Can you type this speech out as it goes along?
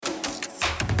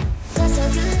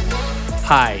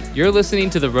Hi, you're listening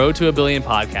to the Road to a Billion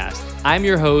podcast. I'm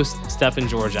your host, Stefan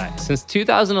Georgi. Since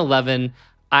 2011,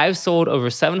 I've sold over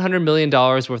 $700 million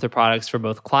worth of products for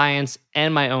both clients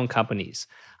and my own companies.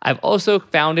 I've also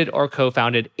founded or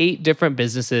co-founded 8 different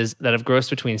businesses that have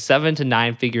grossed between 7 to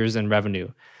 9 figures in revenue.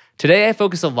 Today, I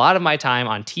focus a lot of my time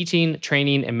on teaching,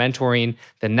 training, and mentoring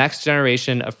the next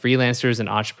generation of freelancers and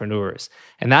entrepreneurs.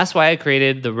 And that's why I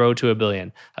created The Road to a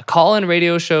Billion, a call-in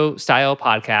radio show style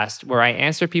podcast where I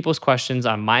answer people's questions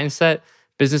on mindset,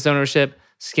 business ownership,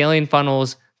 scaling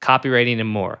funnels, copywriting, and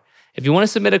more. If you want to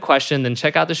submit a question, then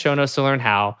check out the show notes to learn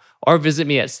how, or visit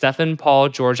me at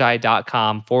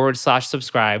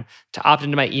stefanpaulgeorgi.com/subscribe to opt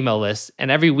into my email list.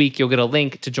 And every week, you'll get a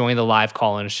link to join the live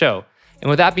call-in show. And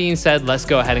with that being said, let's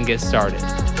go ahead and get started.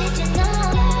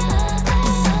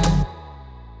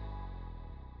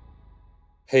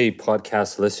 Hey,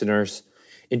 podcast listeners.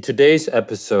 In today's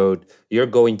episode, you're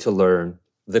going to learn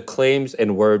the claims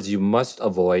and words you must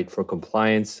avoid for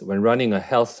compliance when running a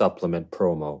health supplement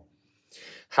promo.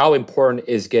 How important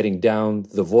is getting down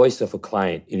the voice of a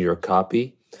client in your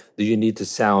copy? Do you need to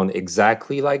sound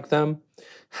exactly like them?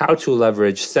 How to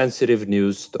leverage sensitive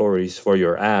news stories for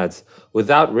your ads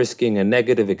without risking a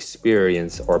negative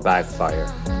experience or backfire.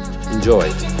 Enjoy.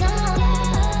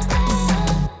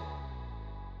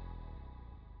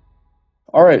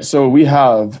 All right, so we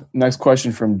have next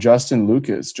question from Justin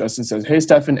Lucas. Justin says, "Hey,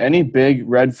 Stefan, any big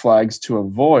red flags to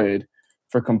avoid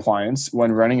for compliance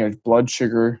when running a blood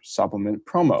sugar supplement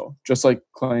promo, just like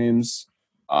claims,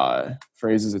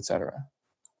 phrases, etc.?"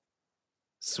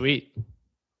 Sweet.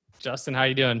 Justin, how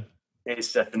you doing? Hey,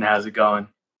 Stefan, how's it going?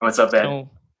 What's up, Ed?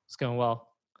 It's going well.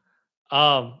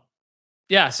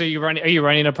 Yeah, so are you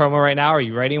running a promo right now? Are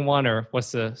you writing one, or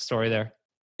what's the story there?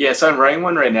 Yeah, so I'm writing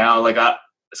one right now.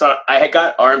 I had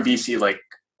got RMBC like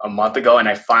a month ago, and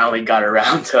I finally got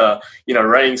around to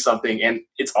writing something, and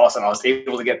it's awesome. I was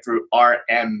able to get through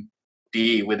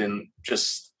RMB within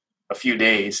just a few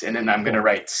days, and then I'm gonna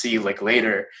write C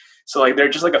later. So there are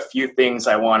just a few things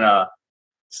I wanna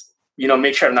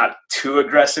make sure I'm not too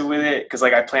aggressive with it, because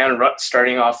I plan on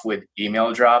starting off with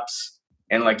email drops,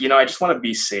 and I just want to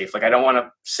be safe. I don't want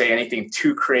to say anything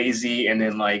too crazy and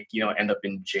then end up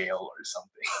in jail or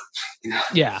something.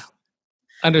 Yeah,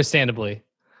 understandably.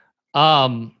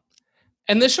 And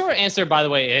the short answer, by the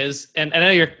way, is, and I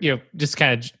know you're just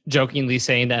kind of jokingly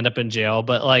saying to end up in jail,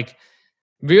 but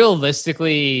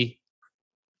realistically,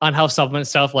 on health supplement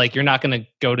stuff, you're not going to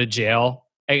go to jail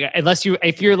unless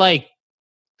if you're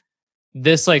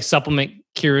this supplement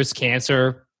cures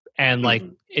cancer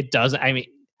and it doesn't. I mean,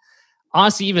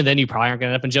 honestly, even then you probably aren't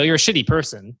going to end up in jail. You're a shitty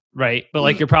person, right?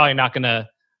 But you're probably not going to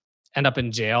end up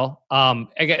in jail. I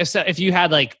guess if you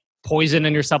had poison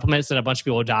in your supplements and a bunch of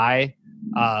people die,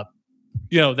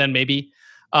 then maybe.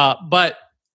 But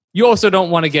you also don't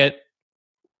want to get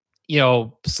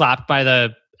slapped by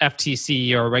the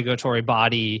FTC or a regulatory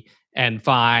body and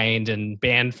fined and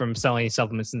banned from selling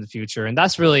supplements in the future. And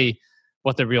that's really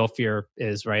what the real fear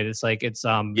is, right? It's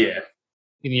getting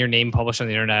your name published on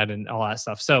the internet and all that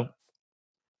stuff. So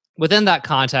within that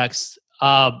context,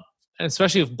 and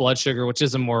especially with blood sugar, which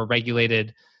is a more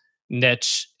regulated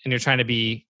niche, and you're trying to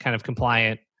be kind of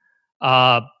compliant,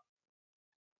 the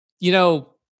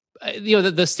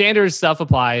standard stuff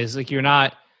applies. You're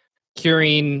not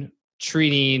curing,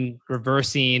 treating,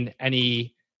 reversing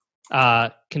any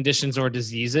conditions or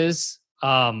diseases.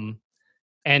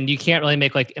 And you can't really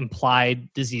make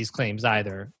implied disease claims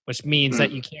either, which means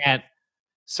that you can't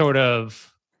sort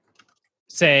of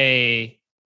say,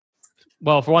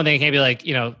 well, for one thing, it can't be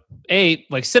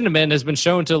cinnamon has been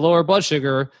shown to lower blood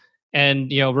sugar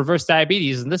and, reverse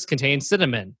diabetes, and this contains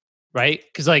cinnamon, right?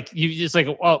 Because you just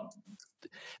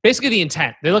basically the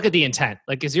intent. They look at the intent.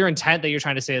 Is your intent that you're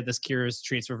trying to say that this cures,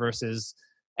 treats, reverses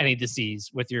any disease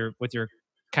with your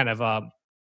kind of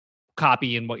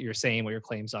copy and what you're saying, what your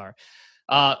claims are.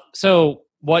 So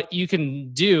what you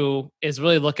can do is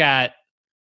really look at,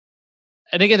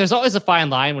 and again, there's always a fine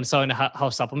line when selling a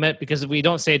health supplement, because if we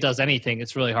don't say it does anything,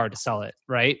 it's really hard to sell it,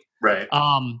 right? Right.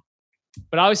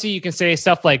 But obviously you can say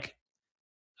stuff look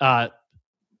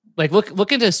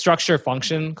into structure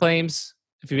function claims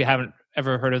if you haven't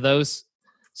ever heard of those.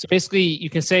 So basically you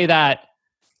can say that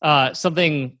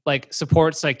something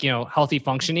supports healthy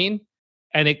functioning,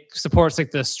 and it supports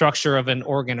the structure of an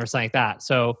organ or something like that.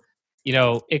 So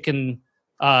it can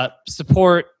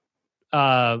support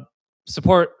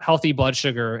healthy blood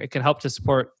sugar. It can help to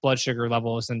support blood sugar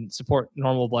levels and support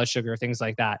normal blood sugar, things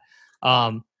like that.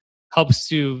 Helps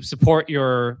to support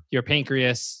your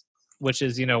pancreas, which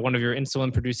is one of your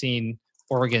insulin producing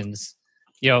organs.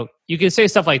 You can say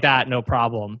stuff like that, no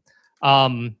problem.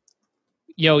 You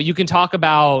can talk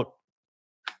about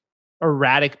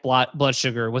erratic blood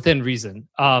sugar within reason.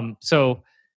 So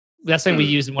that's something we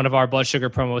used in one of our blood sugar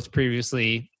promos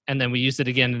previously, and then we used it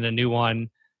again in a new one.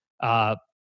 But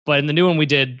in the new one we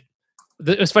did,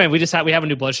 it was funny. We have a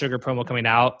new blood sugar promo coming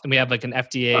out, and we have like an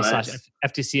FDA /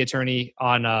 FTC attorney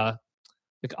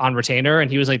on retainer,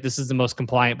 and he was like, "This is the most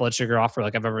compliant blood sugar offer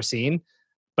like I've ever seen."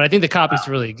 But I think the copy's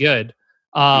really good.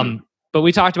 But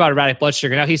we talked about erratic blood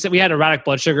sugar. Now he said we had erratic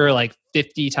blood sugar like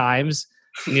 50 times,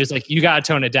 and he was like, "You got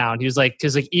to tone it down." He was like,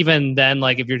 "Because like even then,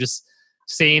 like if you're just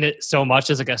saying it so much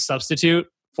as like a substitute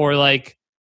for like,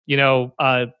 you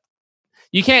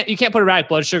can't put erratic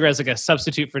blood sugar as like a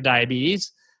substitute for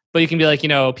diabetes." But you can be like,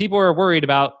 people are worried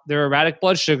about their erratic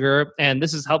blood sugar, and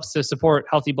this helps to support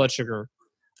healthy blood sugar.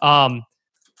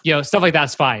 Stuff like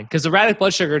that's fine, because erratic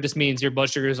blood sugar just means your blood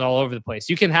sugar is all over the place.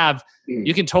 You can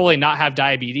totally not have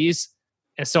diabetes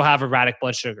and still have erratic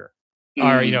blood sugar,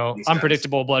 or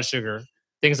unpredictable blood sugar,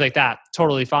 things like that.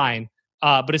 Totally fine.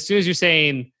 But as soon as you're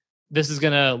saying this is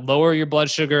going to lower your blood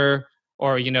sugar,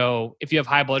 or if you have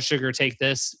high blood sugar, take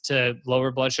this to lower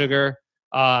blood sugar,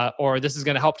 or this is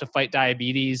going to help to fight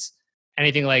diabetes,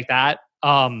 anything like that,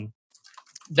 then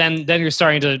you're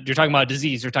talking about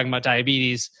disease. You're talking about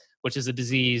diabetes, which is a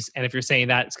disease. And if you're saying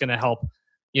that it's going to help,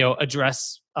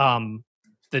 address the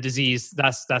disease,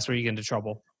 that's where you get into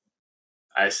trouble.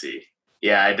 I see.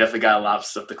 Yeah, I definitely got a lot of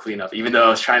stuff to clean up. Even though I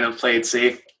was trying to play it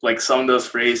safe, like some of those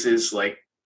phrases like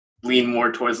lean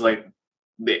more towards like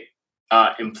the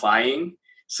implying.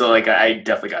 So like I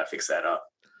definitely got to fix that up.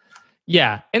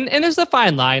 Yeah, and there's a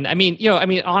fine line. I mean,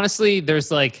 honestly,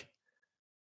 there's like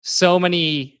so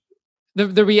many.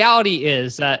 The reality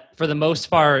is that for the most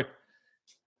part,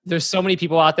 there's so many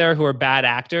people out there who are bad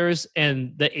actors,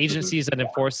 and the agencies that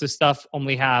enforce this stuff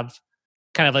only have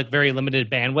kind of like very limited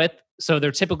bandwidth. So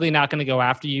they're typically not going to go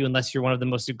after you unless you're one of the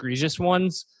most egregious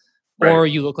ones, or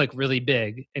you look like really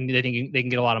big and they think they can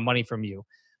get a lot of money from you.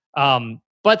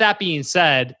 But that being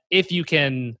said, if you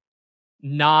can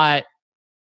kind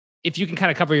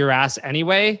of cover your ass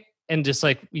anyway and just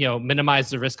like,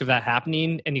 minimize the risk of that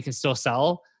happening, and you can still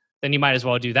sell, then you might as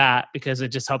well do that, because it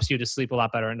just helps you to sleep a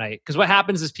lot better at night. Because what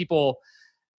happens is people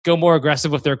go more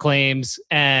aggressive with their claims,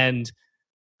 and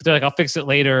they're like, I'll fix it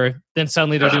later. Then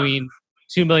suddenly they're doing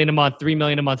 $2 million a month, $3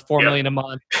 million a month, $4 million a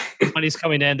month. Money's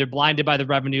coming in. They're blinded by the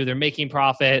revenue. They're making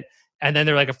profit. And then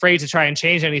they're like afraid to try and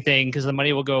change anything because the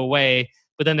money will go away.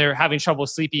 But then they're having trouble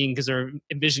sleeping because they're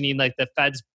envisioning like the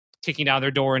feds kicking down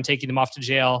their door and taking them off to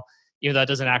jail, even though that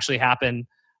doesn't actually happen.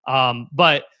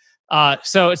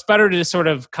 So it's better to just sort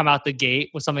of come out the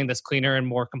gate with something that's cleaner and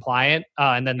more compliant.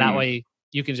 And then that way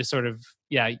you can just sort of,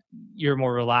 you're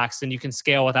more relaxed and you can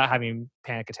scale without having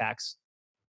panic attacks.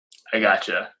 I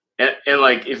gotcha. And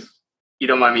like, if you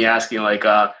don't mind me asking, like,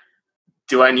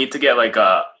 do I need to get like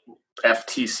a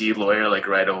FTC lawyer like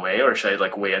right away, or should I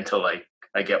like wait until like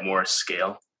I get more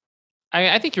scale?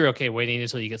 I think you're okay waiting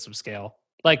until you get some scale.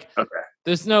 Like, okay.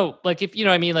 There's no, like, if,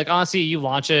 like, honestly, you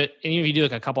launch it and even if you do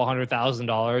like a couple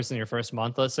 $100,000 in your first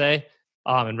month, let's say,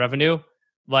 in revenue,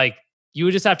 like you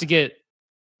would just have to get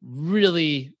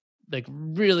really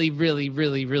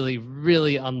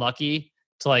unlucky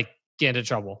to like get into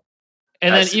trouble.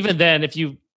 And then even then, if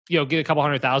you get a couple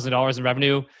 $100,000 in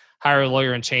revenue, hire a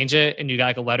lawyer and change it, and you got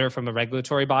like a letter from a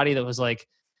regulatory body that was like,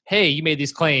 hey, you made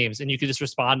these claims, and you could just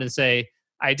respond and say,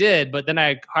 I did, but then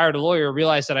I hired a lawyer,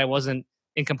 realized that I wasn't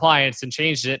in compliance and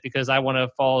changed it because I want to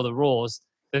follow the rules,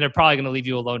 then they're probably going to leave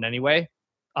you alone anyway.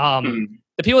 The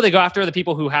people they go after are the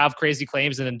people who have crazy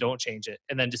claims and then don't change it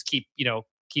and then just keep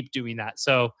doing that.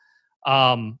 So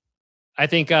I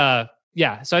think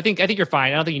so I think you're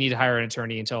fine. I don't think you need to hire an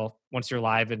attorney until once you're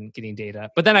live and getting data.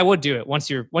 But then I would do it once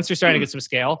you're starting to get some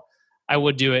scale. I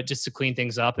would do it just to clean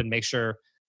things up and make sure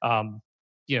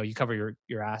you cover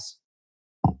your ass.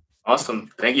 Awesome.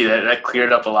 Thank you. That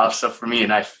cleared up a lot of stuff for me,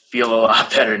 and I feel a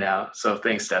lot better now. So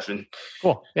thanks, Stefan.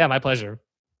 Cool. Yeah, my pleasure.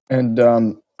 And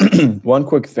one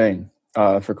quick thing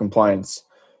for compliance,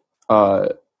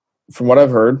 from what I've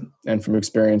heard and from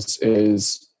experience,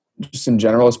 is just in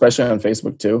general, especially on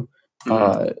Facebook too,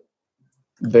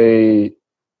 they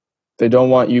don't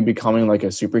want you becoming like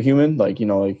a superhuman, like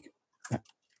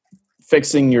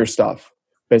fixing your stuff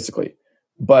basically.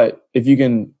 But if you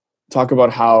can talk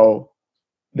about how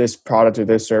this product or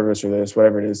this service or this,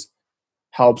 whatever it is,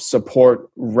 helps support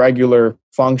regular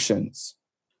functions,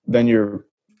 then you're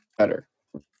better.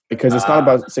 Because it's not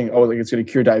about saying, like it's going to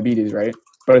cure diabetes, right?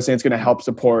 But it's saying it's going to help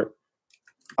support,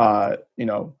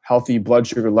 healthy blood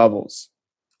sugar levels.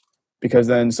 Because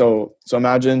then, so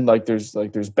imagine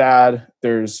there's bad,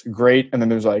 there's great, and then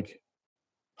there's like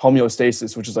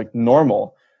homeostasis, which is like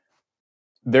normal.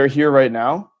 They're here right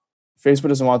now. Facebook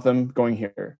doesn't want them going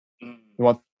here. We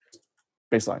want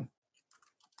baseline.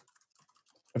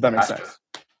 If that makes Gotcha. sense.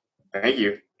 Thank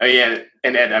you. Oh yeah,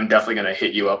 and Ed, I'm definitely gonna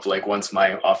hit you up like once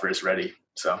my offer is ready.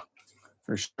 So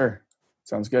For sure.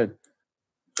 Sounds good.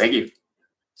 thank you.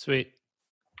 Sweet.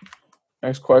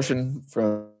 Next question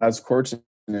from Jazz Courtney.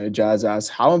 Jazz asks,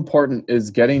 how important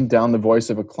is getting down the voice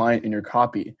of a client in your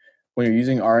copy when you're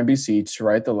using RMBC to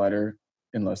write the letter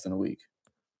in less than a week?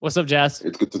 What's up, Jazz?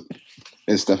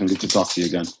 It's definitely good to talk to you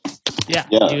again. Yeah,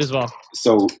 Yeah. you as well.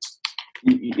 So,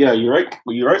 yeah, you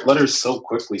write letters so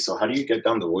quickly. So how do you get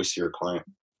down the voice to your client?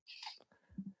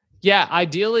 Yeah,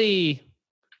 ideally,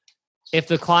 if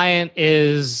the client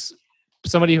is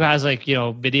somebody who has like,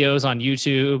 videos on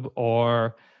YouTube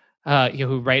or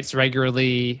who writes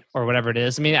regularly or whatever it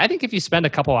is. I mean, I think if you spend a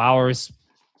couple hours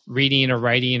reading or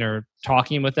writing or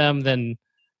talking with them, then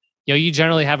you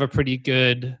generally have a pretty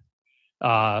good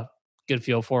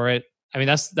feel for it. I mean,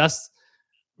 that's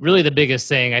really the biggest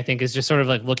thing, I think, is just sort of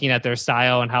like looking at their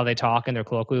style and how they talk and their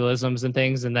colloquialisms and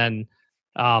things, and then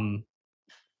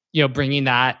bringing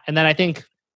that. And then I think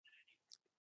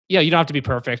you don't have to be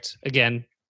perfect. Again,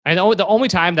 I know the only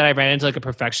time that I ran into like a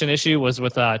perfection issue was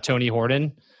with Tony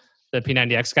Horton, the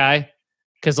P90X guy,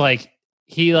 because I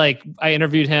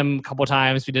interviewed him a couple of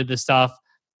times. We did this stuff.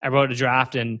 I wrote a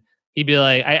draft, and he'd be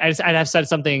like, I'd have said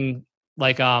something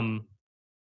like,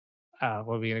 what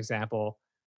would be an example?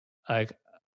 Like,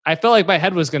 I felt like my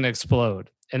head was going to explode,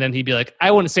 and then he'd be like,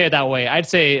 I wouldn't say it that way. I'd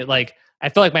say like, I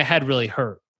felt like my head really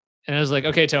hurt. And I was like,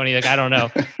 okay, Tony, like, I don't know.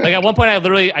 Like at one point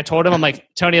I told him, I'm like,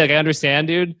 Tony, like, I understand,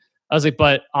 dude. I was like,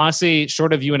 but honestly,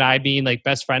 short of you and I being like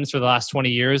best friends for the last 20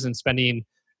 years and spending,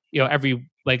 every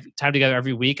like time together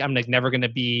every week, I'm like never going to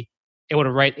be able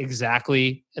to write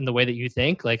exactly in the way that you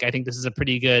think. Like, I think this is a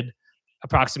pretty good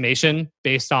approximation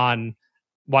based on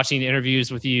watching interviews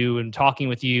with you and talking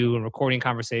with you and recording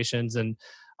conversations. And,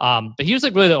 but he was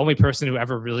like really the only person who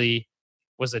ever really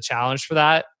was a challenge for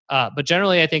that. But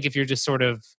generally I think if you're just sort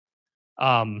of,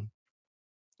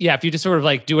 if you just sort of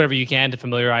like do whatever you can to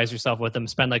familiarize yourself with them,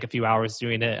 spend like a few hours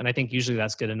doing it. And I think usually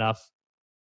that's good enough.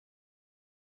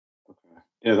 Okay.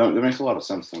 Yeah, that makes a lot of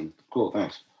sense then. Cool,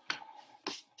 thanks.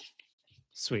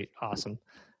 Sweet. Awesome.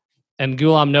 And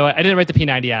Ghulam, no, I didn't write the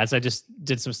P90 ads. I just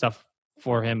did some stuff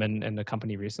for him and the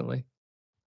company recently.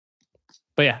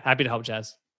 But yeah, happy to help,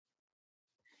 Jazz.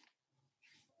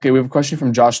 Okay, we have a question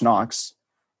from Josh Knox.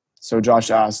 So Josh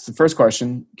asks, the first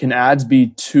question, can ads be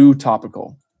too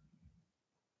topical?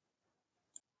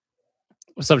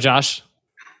 What's up, Josh?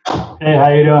 Hey, how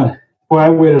you doing? Boy, I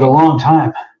waited a long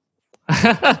time.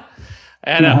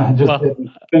 I know.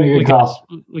 It's been a good call.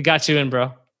 We got you in,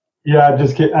 bro. Yeah, I'm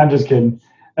just kidding.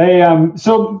 Hey,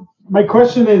 so my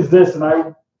question is this, and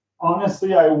I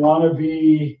want to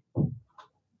be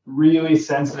really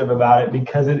sensitive about it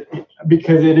because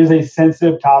it is a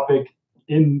sensitive topic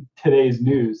in today's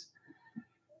news.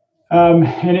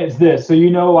 And it's this.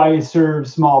 So I serve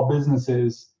small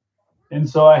businesses, and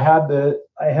so I had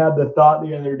the thought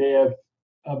the other day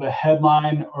of a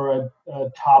headline or a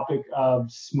topic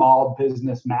of small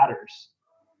business matters.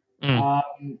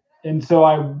 And so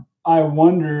I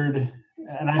wondered,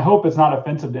 and I hope it's not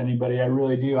offensive to anybody, I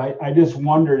really do. I just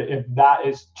wondered if that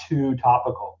is too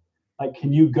topical. Like,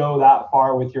 can you go that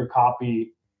far with your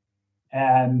copy,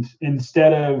 and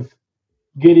instead of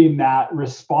getting that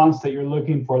response that you're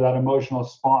looking for, that emotional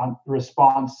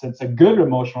response that's a good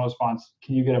emotional response,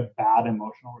 can you get a bad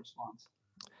emotional response?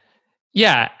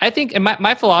 Yeah, I think, and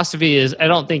my philosophy is, I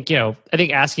don't think, I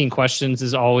think asking questions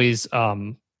is always,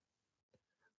 we're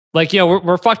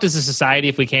fucked as a society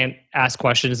if we can't ask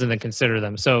questions and then consider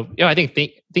them. So, I think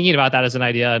thinking about that as an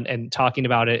idea and talking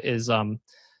about it is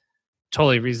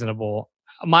totally reasonable.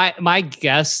 My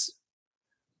gut,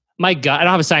 I don't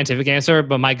have a scientific answer,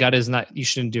 but my gut is not, you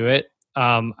shouldn't do it.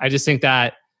 I just think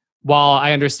that while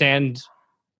I understand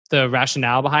the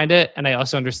rationale behind it, and I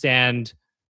also understand,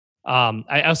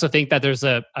 I also think that there's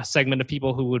a segment of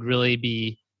people who would really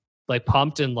be like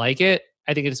pumped and like it.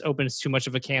 I think it just opens too much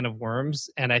of a can of worms.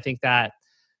 And I think that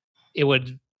it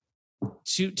would,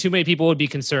 too many people would be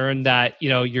concerned that,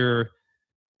 you're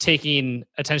taking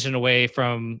attention away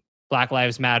from Black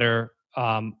Lives Matter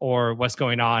or what's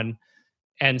going on.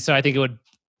 And so I think it would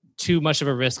too much of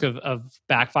a risk of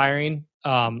backfiring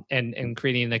and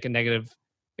creating like a negative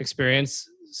experience.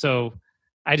 So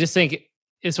I just think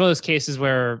it's one of those cases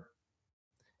where,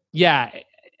 I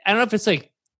don't know if it's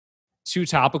like too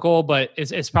topical, but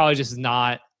it's probably just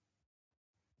not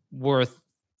worth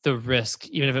the risk,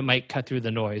 even if it might cut through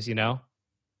the noise,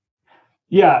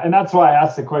 Yeah, and that's why I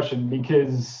asked the question,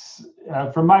 because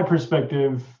from my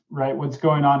perspective, right, what's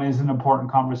going on is an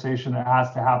important conversation that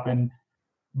has to happen.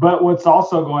 But what's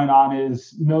also going on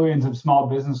is millions of small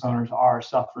business owners are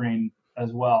suffering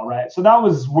as well, right? So that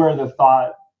was where the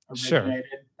thought originated.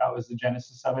 Sure. That was the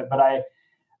genesis of it. But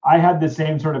I had the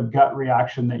same sort of gut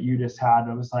reaction that you just had.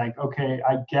 It was like, okay,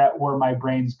 I get where my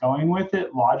brain's going with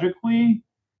it logically,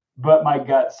 but my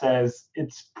gut says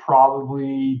it's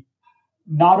probably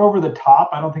not over the top.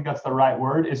 I don't think that's the right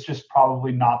word. It's just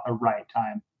probably not the right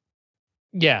time.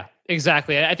 Yeah,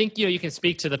 exactly. I think, you can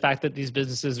speak to the fact that these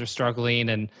businesses are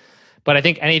struggling, but I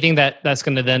think anything that's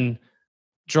going to then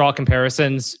draw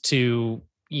comparisons to,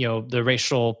 the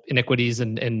racial inequities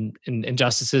and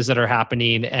injustices that are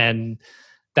happening, and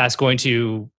that's going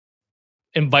to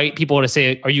invite people to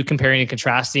say, are you comparing and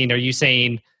contrasting? Are you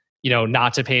saying,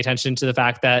 not to pay attention to the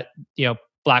fact that,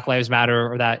 Black Lives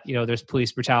Matter, or that, there's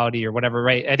police brutality or whatever,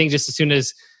 right? I think just as soon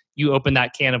as you open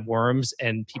that can of worms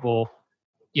and people,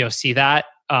 see that,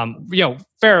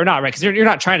 fair or not, right? Because you're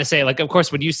not trying to say, like, of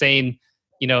course, when you saying,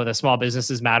 the small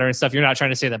businesses matter and stuff, you're not trying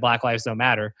to say that Black lives don't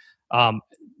matter.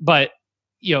 But,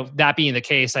 that being the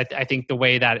case, I think the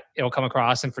way that it'll come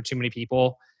across, and for too many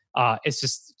people, it's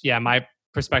just, my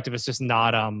perspective is just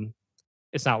not,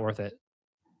 it's not worth it.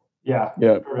 Yeah.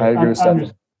 Yeah, I agree with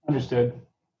Stefan. Understood.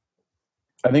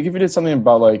 I think if you did something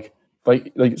about like,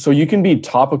 so you can be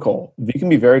topical. You can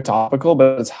be very topical,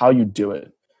 but it's how you do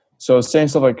it. So saying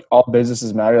stuff like all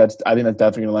businesses matter, I think that's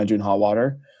definitely going to land you in hot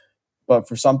water. But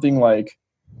for something like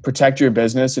protect your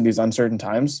business in these uncertain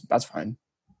times, that's fine.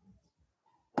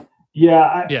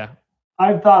 Yeah.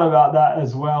 I've thought about that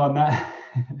as well. And that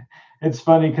it's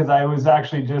funny because I was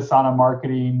actually just on a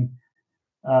marketing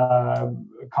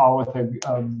call with a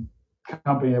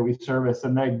company that we service,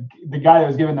 and the guy that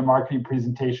was giving the marketing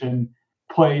presentation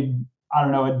played, I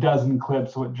don't know, a dozen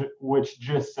clips which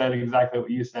just said exactly what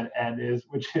you said, Ed,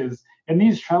 which is in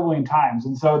these troubling times.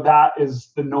 And so that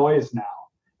is the noise now.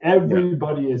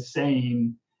 Everybody is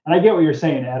saying, and I get what you're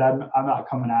saying, Ed, I'm not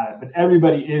coming at it, but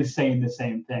everybody is saying the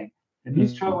same thing. In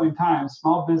these troubling times,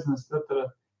 small business,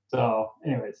 so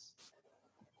anyways.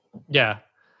 Yeah.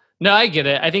 No, I get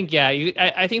it. I think,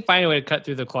 I think finding a way to cut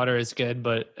through the clutter is good.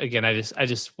 But again, I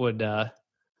just would, I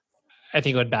think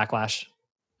it would backlash.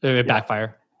 It would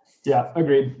backfire. Yeah,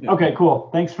 agreed. Yeah. Okay, cool.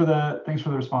 Thanks for the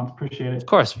response. Appreciate it. Of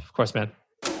course, man.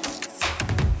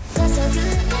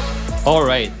 All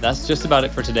right, that's just about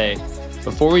it for today.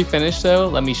 Before we finish though,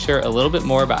 let me share a little bit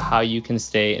more about how you can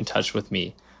stay in touch with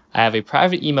me. I have a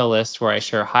private email list where I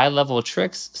share high-level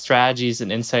tricks, strategies,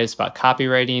 and insights about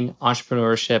copywriting,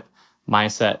 entrepreneurship,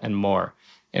 mindset, and more.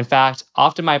 In fact,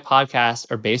 often my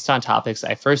podcasts are based on topics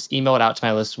I first emailed out to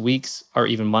my list weeks or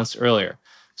even months earlier.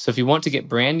 So if you want to get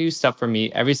brand new stuff from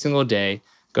me every single day,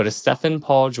 go to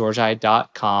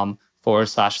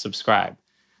stephanpaulgeorgi.com/subscribe.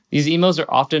 These emails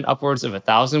are often upwards of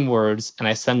 1,000 words, and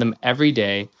I send them every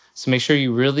day, so make sure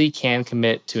you really can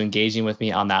commit to engaging with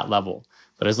me on that level.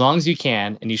 But as long as you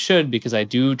can, and you should because I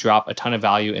do drop a ton of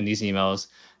value in these emails,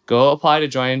 go apply to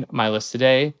join my list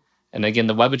today. And again,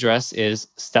 the web address is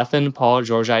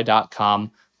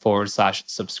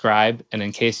stephanpaulgeorgi.com/subscribe. And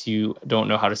in case you don't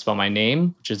know how to spell my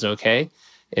name, which is okay,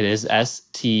 it is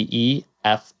STEFAN,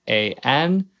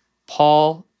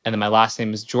 Paul, and then my last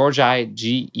name is Georgi,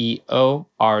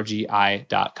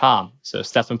 GEORGI.com. So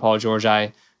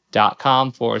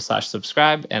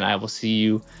stephanpaulgeorgi.com/subscribe, and I will see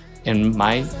you in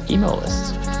my email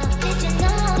list.